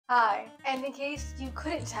Hi, and in case you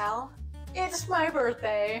couldn't tell, it's my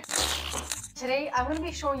birthday. Today, I'm gonna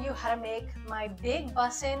be showing you how to make my big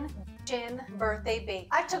bussin' birthday bake.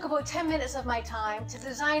 I took about 10 minutes of my time to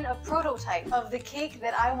design a prototype of the cake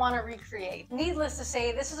that I want to recreate. Needless to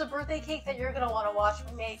say, this is a birthday cake that you're gonna want to watch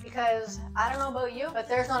me make because I don't know about you, but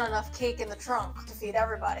there's not enough cake in the trunk to feed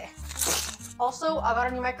everybody. Also, I got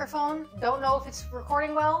a new microphone. Don't know if it's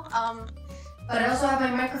recording well, but I also have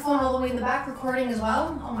my microphone all the way in the back recording as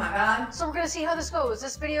well. Oh my god. So we're gonna see how this goes.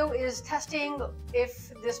 This video is testing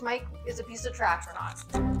if this mic is a piece of trash or not.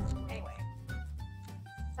 Anyway.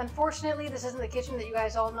 Unfortunately, this isn't the kitchen that you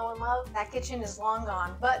guys all know and love. That kitchen is long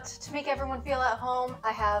gone. But to make everyone feel at home,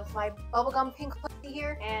 I have my bubblegum pink pussy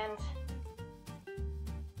here and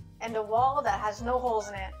a wall that has no holes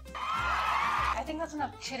in it. I think that's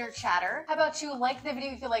enough chitter chatter. How about you like the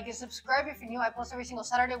video if you like it, subscribe if you're new. I post every single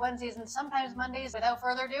Saturday, Wednesdays, and sometimes Mondays. Without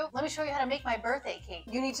further ado, let me show you how to make my birthday cake.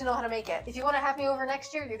 You need to know how to make it. If you want to have me over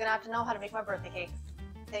next year, you're gonna have to know how to make my birthday cake.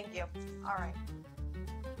 Thank you. All right.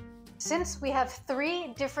 Since we have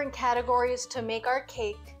 3 different categories to make our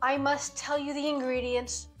cake, I must tell you the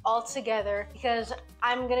ingredients all together because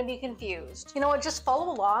I'm gonna be confused. You know what, just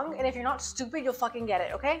follow along, and if you're not stupid, you'll fucking get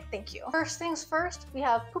it, okay? Thank you. First things first, we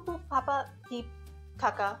have poo poo papa peep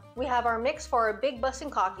caca. We have our mix for our big bussin'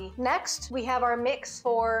 cocky. Next, we have our mix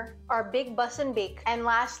for our big bussin' bake. And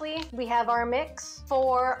lastly, we have our mix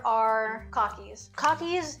for our cockies.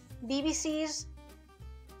 Cockies, BBCs,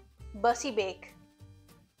 bussy bake.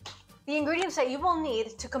 The ingredients that you will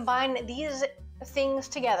need to combine these things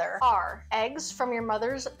together are eggs from your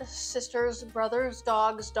mother's, sister's, brother's,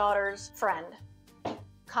 dog's, daughter's friend,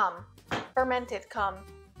 cum, fermented cum,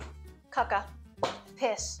 caca,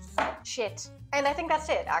 piss, shit. And I think that's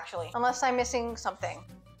it, actually, unless I'm missing something.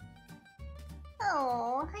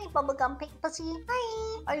 Oh, hi bubblegum pink pussy.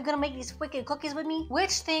 Hi. Are you gonna make these wicked cookies with me?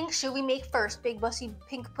 Which thing should we make first, big bussy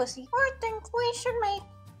pink pussy? I think we should make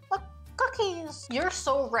cookies. You're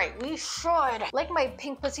so right, we should. Like my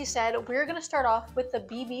pink pussy said, we're gonna start off with the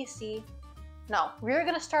BBC. No, we're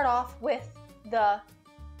gonna start off with the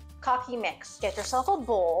cocky mix. Get yourself a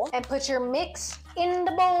bowl and put your mix in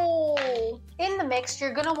the bowl. In the mix,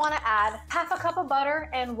 you're gonna wanna add half a cup of butter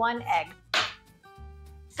and 1 egg.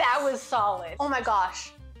 That was solid. Oh my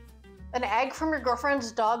gosh. An egg from your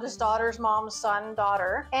girlfriend's dog's daughter's mom's son,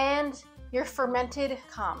 daughter, and your fermented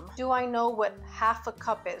cum. Do I know what half a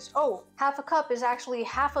cup is? Oh, half a cup is actually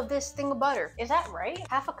half of this thing of butter. Is that right?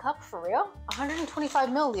 Half a cup for real? 125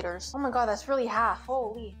 milliliters. Oh my god, that's really half.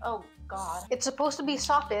 Holy, oh god. It's supposed to be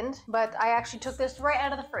softened, but I actually took this right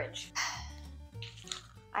out of the fridge.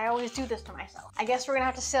 I always do this to myself. I guess we're gonna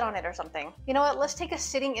have to sit on it or something. You know what, let's take a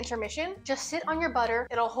sitting intermission. Just sit on your butter.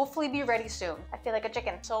 It'll hopefully be ready soon. I feel like a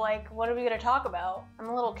chicken. So like, what are we gonna talk about? I'm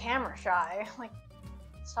a little camera shy. Like,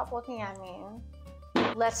 stop looking at me.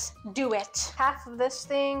 Let's do it. Half of this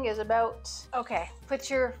thing is about... Okay,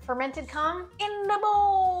 put your fermented cum in the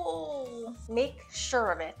bowl. Make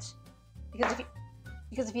sure of it.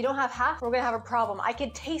 Because if you don't have half, we're gonna have a problem. I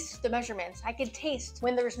could taste the measurements. I could taste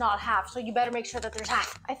when there's not half, so you better make sure that there's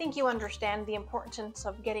half. I think you understand the importance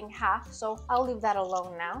of getting half, so I'll leave that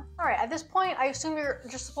alone now. All right, at this point, I assume you're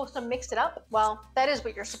just supposed to mix it up. Well, that is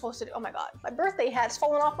what you're supposed to do. Oh my god, my birthday hat's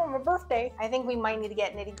fallen off on my birthday. I think we might need to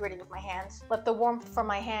get nitty gritty with my hands. Let the warmth from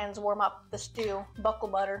my hands warm up the stew. Buckle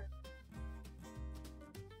butter.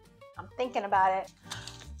 I'm thinking about it.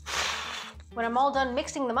 When I'm all done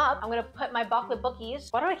mixing them up, I'm gonna put my chocolate bookies.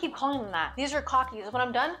 Why do I keep calling them that? These are cockies. When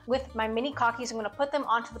I'm done with my mini cockies, I'm gonna put them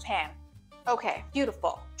onto the pan. Okay,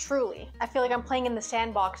 beautiful, truly. I feel like I'm playing in the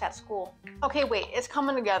sandbox at school. Okay, wait, it's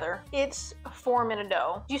coming together. It's forming a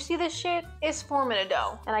dough. Do you see this shit? It's forming a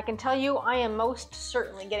dough. And I can tell you, I am most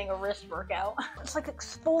certainly getting a wrist workout. It's like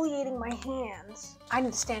exfoliating my hands. I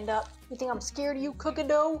need to stand up. You think I'm scared of you, cooking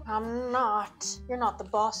dough? I'm not. You're not the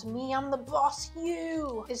boss of me, I'm the boss of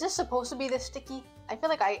you. Is this supposed to be this sticky? I feel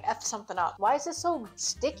like I effed something up. Why is this so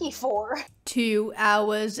sticky for? 2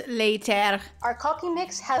 hours later. Our cocky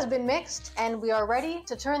mix has been mixed and we are ready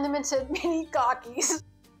to turn them into mini cockies.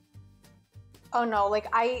 Oh no, like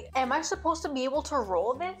am I supposed to be able to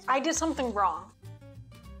roll this? I did something wrong.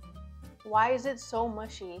 Why is it so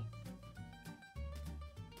mushy?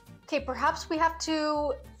 Okay, perhaps we have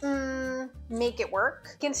to make it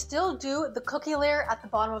work. We can still do the cookie layer at the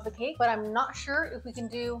bottom of the cake, but I'm not sure if we can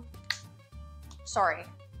do, sorry,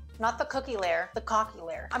 not the cookie layer, the cocky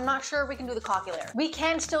layer. I'm not sure if we can do the cocky layer. We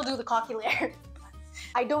can still do the cocky layer.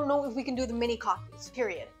 I don't know if we can do the mini cockies,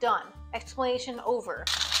 period. Done. Explanation over.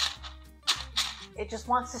 It just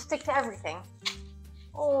wants to stick to everything.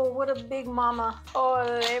 Oh, what a big mama.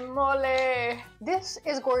 Ole mole. This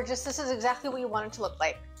is gorgeous. This is exactly what you want it to look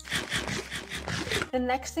like. The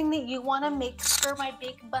next thing that you want to make for my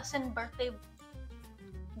big bussin' birthday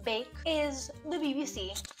bake is the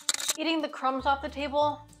BBC. Eating the crumbs off the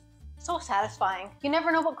table, so satisfying. You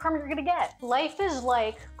never know what crumb you're gonna get. Life is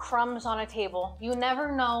like crumbs on a table. You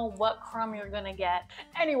never know what crumb you're gonna get.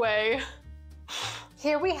 Anyway,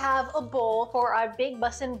 here we have a bowl for our Big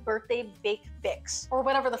Bussin' Birthday Bake Fix, or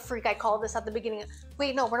whatever the freak I called this at the beginning.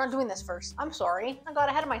 Wait, no, we're not doing this first. I'm sorry, I got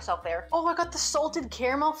ahead of myself there. Oh, I got the salted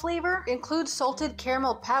caramel flavor. Includes salted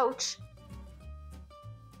caramel pouch.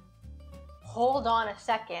 Hold on a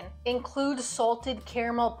second. Includes salted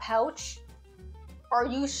caramel pouch? Are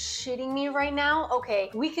you shitting me right now? Okay,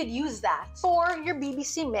 we could use that. For your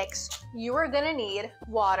BBC mix, you are gonna need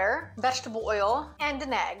water, vegetable oil, and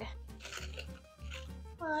an egg.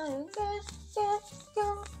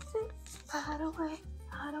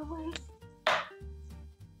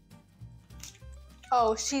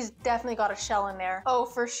 Oh, she's definitely got a shell in there. Oh,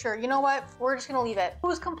 for sure. You know what? We're just gonna leave it.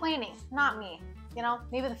 Who's complaining? Not me. You know,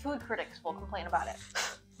 maybe the food critics will complain about it.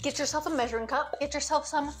 Get yourself a measuring cup. Get yourself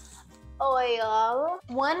some oil.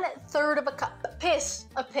 1/3 of a cup. Piss,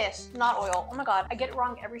 not oil. Oh my God, I get it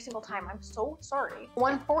wrong every single time. I'm so sorry.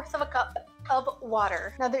 1/4 of a cup of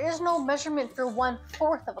water. Now there is no measurement for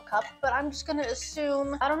 1/4 of a cup, but I'm just gonna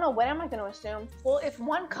assume, I don't know, what am I gonna assume? Well, if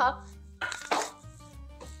 1 cup,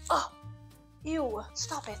 oh, ew,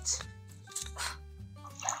 stop it.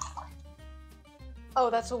 Oh,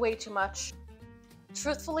 that's way too much.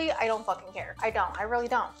 Truthfully, I don't fucking care. I don't. I really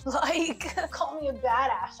don't. Like, call me a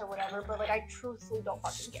badass or whatever, but like, I truthfully don't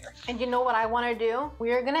fucking care. And you know what I want to do?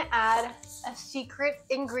 We are gonna add a secret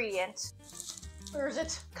ingredient. Where is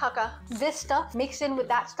it? Caca. This stuff mixed in with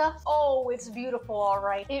that stuff. Oh, it's beautiful, all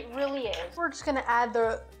right. It really is. We're just gonna add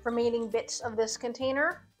the remaining bits of this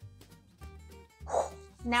container.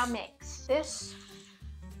 Now mix. This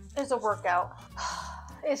is a workout.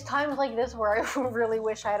 It's times like this where I really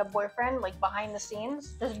wish I had a boyfriend, like behind the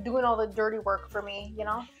scenes, just doing all the dirty work for me, you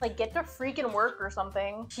know? Like, get to freaking work or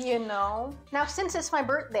something, you know? Now, since it's my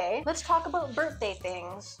birthday, let's talk about birthday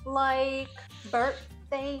things. Like,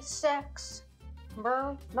 birthday sex.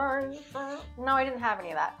 No, I didn't have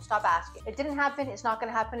any of that. Stop asking. It didn't happen, it's not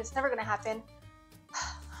gonna happen, it's never gonna happen.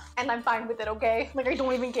 And I'm fine with it, okay? Like, I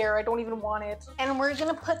don't even care, I don't even want it. And we're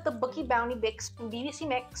gonna put the Bookie Bounty Bix BBC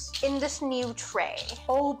mix in this new tray.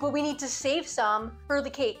 Oh, but we need to save some for the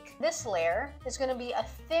cake. This layer is gonna be a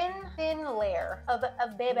thin layer of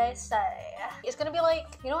BBC. It's gonna be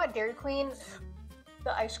like, you know at Dairy Queen,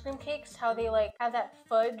 the ice cream cakes, how they like have that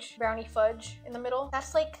fudge, brownie fudge in the middle?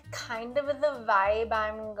 That's like kind of the vibe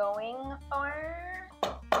I'm going for.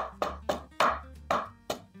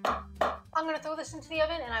 I'm gonna throw this into the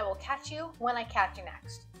oven and I will catch you when I catch you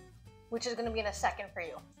next, which is gonna be in a second for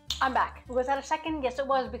you. I'm back. Was that a second? Yes, it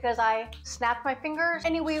was, because I snapped my fingers.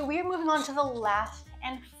 Anyway, we're moving on to the last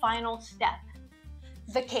and final step.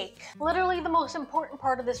 The cake. Literally the most important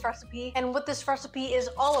part of this recipe, and what this recipe is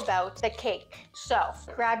all about, the cake. So,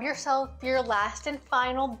 grab yourself your last and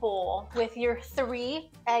final bowl with your 3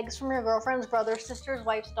 eggs from your girlfriend's brothers, sisters,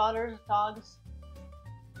 wife's, daughters, dogs,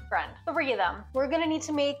 friend. 3 of them. We're gonna need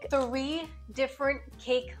to make 3 different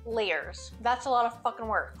cake layers. That's a lot of fucking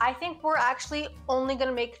work. I think we're actually only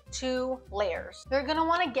gonna make 2 layers. You're gonna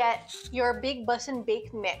wanna get your Big Bussin'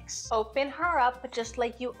 Bake mix. Open her up just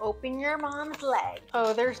like you open your mom's leg.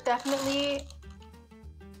 Oh, there's definitely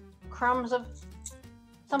crumbs of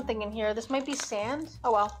something in here. This might be sand.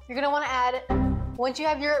 Oh well. You're gonna wanna add, once you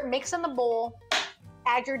have your mix in the bowl,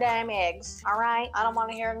 add your damn eggs. All right? I don't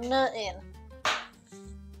wanna hear nothing.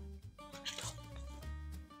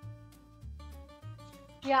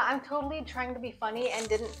 Yeah, I'm totally trying to be funny and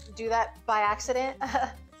didn't do that by accident.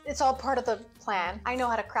 It's all part of the plan. I know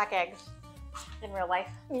how to crack eggs in real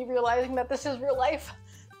life. Me realizing that this is real life.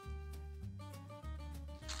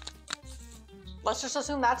 Let's just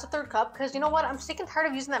assume that's a 1/3 cup, because you know what? I'm sick and tired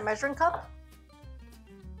of using that measuring cup.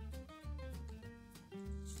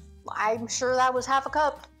 I'm sure that was 1/2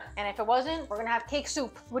 cup. And if it wasn't, we're gonna have cake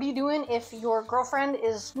soup. What are you doing if your girlfriend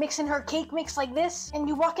is mixing her cake mix like this and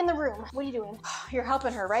you walk in the room? What are you doing? You're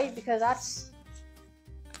helping her, right? Because that's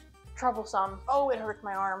troublesome. Oh, it hurts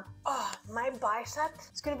my arm. Oh, my bicep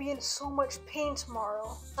is gonna be in so much pain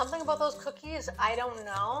tomorrow. Something about those cookies, I don't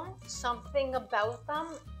know. Something about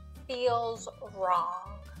them feels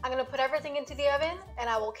wrong. I'm gonna put everything into the oven and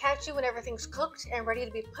I will catch you when everything's cooked and ready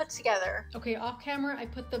to be put together. Okay, off camera, I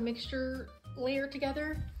put the mixture layer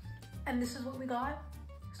together and this is what we got.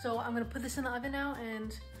 So I'm gonna put this in the oven now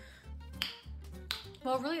and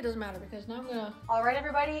Well, really it doesn't matter because now I'm gonna... All right,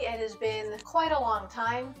 everybody, it has been quite a long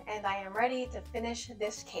time and I am ready to finish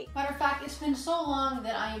this cake. Matter of fact, it's been so long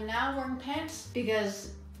that I am now wearing pants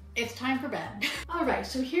because it's time for bed. All right,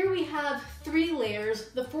 so here we have 3 layers.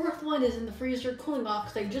 The 4th one is in the freezer cooling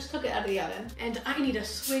off because I just took it out of the oven. And I need a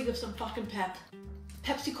swig of some fucking pep.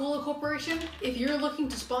 Pepsi Cola Corporation, if you're looking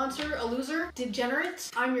to sponsor a loser, degenerates,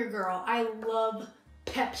 I'm your girl. I love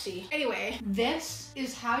Pepsi. Anyway, this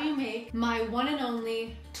is how you make my one and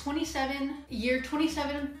only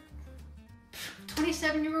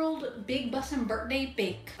 27-year-old big bussin' birthday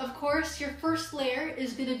bake. Of course, your first layer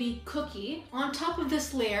is gonna be cookie. On top of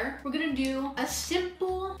this layer, we're gonna do a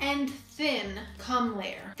simple and thin cum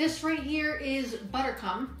layer. This right here is butter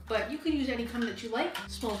cum, but you can use any cum that you like.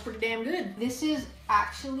 Smells pretty damn good. This is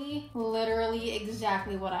actually literally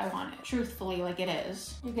exactly what I wanted. Truthfully, like it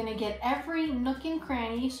is. You're gonna get every nook and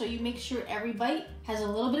cranny so you make sure every bite has a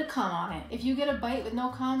little bit of cum on it. If you get a bite with no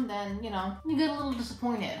cum, then, you know, you get a little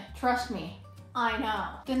disappointed. Trust me. I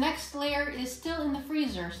know. The next layer is still in the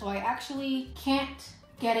freezer, so I actually can't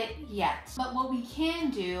get it yet. But what we can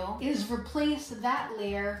do is replace that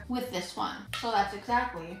layer with this one. So that's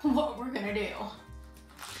exactly what we're gonna do.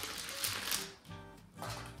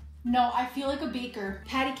 No, I feel like a baker.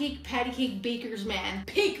 Patty cake baker's man.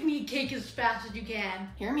 Bake me cake as fast as you can.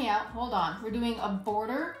 Hear me out, hold on. We're doing a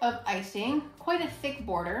border of icing, quite a thick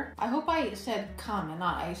border. I hope I said cum and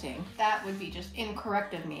not icing. That would be just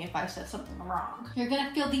incorrect of me if I said something wrong. You're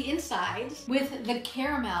gonna fill the insides with the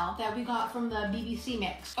caramel that we got from the BBC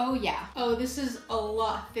mix. Oh yeah. Oh, this is a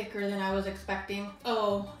lot thicker than I was expecting.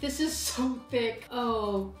 Oh, this is so thick.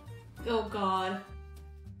 Oh God.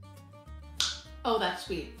 Oh, that's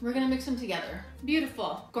sweet. We're gonna mix them together.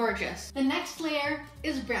 Beautiful, gorgeous. The next layer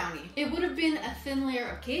is brownie. It would have been a thin layer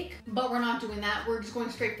of cake, but we're not doing that. We're just going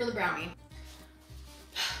straight for the brownie.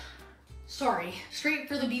 Sorry, straight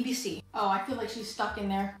for the BBC. Oh, I feel like she's stuck in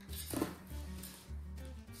there.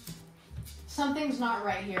 Something's not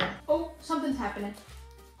right here. Oh, something's happening.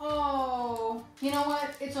 Oh, you know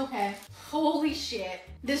what? It's okay. Holy shit.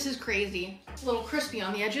 This is crazy. It's a little crispy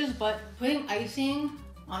on the edges, but putting icing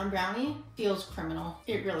on a brownie feels criminal.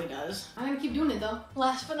 It really does. I'm gonna keep doing it though.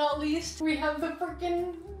 Last but not least, we have the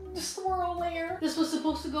freaking swirl layer. This was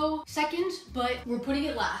supposed to go second, but we're putting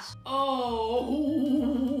it last.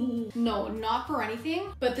 Oh, no, not for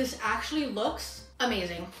anything, but this actually looks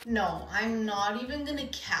amazing. No, I'm not even gonna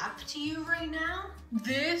cap to you right now.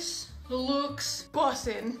 This looks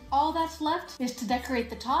bussin'. All that's left is to decorate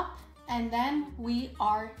the top, and then we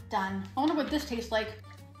are done. I wonder what this tastes like.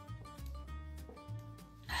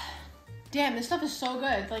 Damn, this stuff is so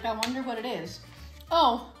good. Like, I wonder what it is.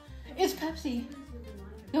 Oh, it's Pepsi.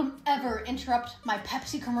 Don't ever interrupt my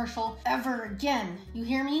Pepsi commercial ever again. You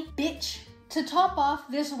hear me, bitch? To top off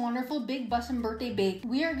this wonderful big bussin' birthday bake,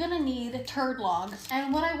 we are gonna need turd logs.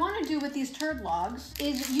 And what I wanna do with these turd logs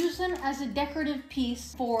is use them as a decorative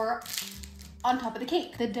piece for on top of the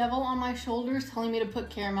cake. The devil on my shoulder is telling me to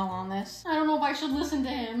put caramel on this. I don't know if I should listen to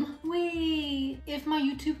him. Wait, if my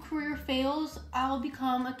YouTube career fails, I'll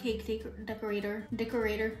become a cake decorator. Dick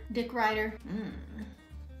rider.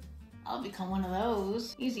 I'll become one of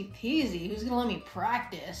those. Easy peasy, who's gonna let me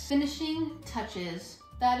practice? Finishing touches.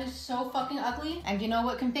 That is so fucking ugly. And you know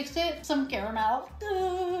what can fix it? Some caramel.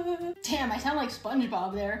 Damn, I sound like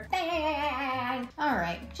SpongeBob there. All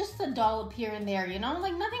right, just a dollop here and there, you know?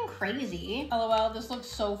 Like nothing crazy. LOL, this looks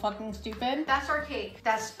so fucking stupid. That's our cake.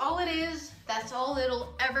 That's all it is. That's all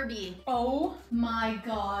it'll ever be. Oh my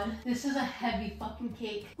God. This is a heavy fucking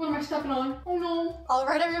cake. What am I stepping on? Oh no. All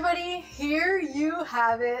right, everybody, here you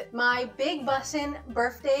have it. My big bussin'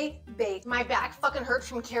 birthday bake. My back fucking hurts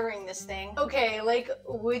from carrying this thing. Okay, like,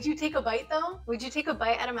 would you take a bite though? Would you take a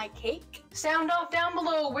bite out of my cake? Sound off down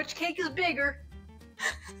below, which cake is bigger?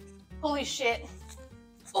 Holy shit.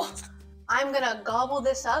 Oh, I'm gonna gobble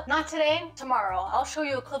this up. Not today, tomorrow. I'll show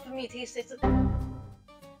you a clip of me taste it.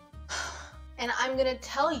 And I'm gonna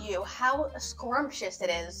tell you how scrumptious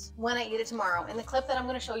it is when I eat it tomorrow in the clip that I'm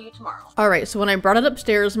gonna show you tomorrow. All right, so when I brought it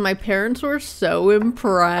upstairs, my parents were so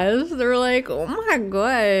impressed. They were like, oh my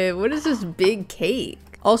God, what is this big cake?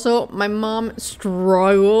 Also, my mom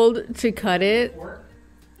struggled to cut it.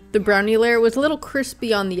 The brownie layer was a little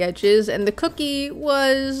crispy on the edges, and the cookie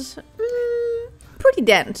was pretty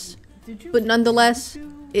dense. But nonetheless,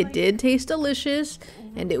 it did taste delicious,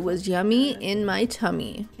 and it was yummy in my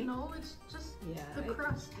tummy. The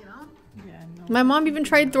crust, you know? Yeah, no. My mom even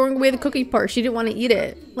tried throwing away the cookie part. She didn't want to eat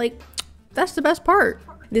it. Like, that's the best part.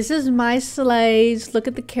 This is my slice. Look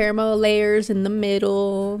at the caramel layers in the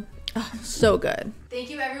middle. Oh, so good. Thank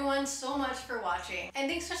you everyone so much for watching. And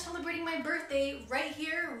thanks for celebrating my birthday right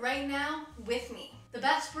here, right now with me. The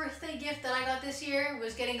best birthday gift that I got this year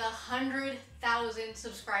was getting 100,000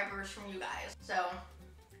 subscribers from you guys. So,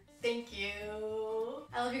 thank you.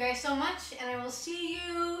 I love you guys so much, and I will see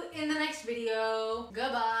you in the next video.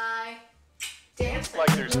 Goodbye. Dance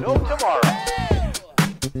Like there's no tomorrow.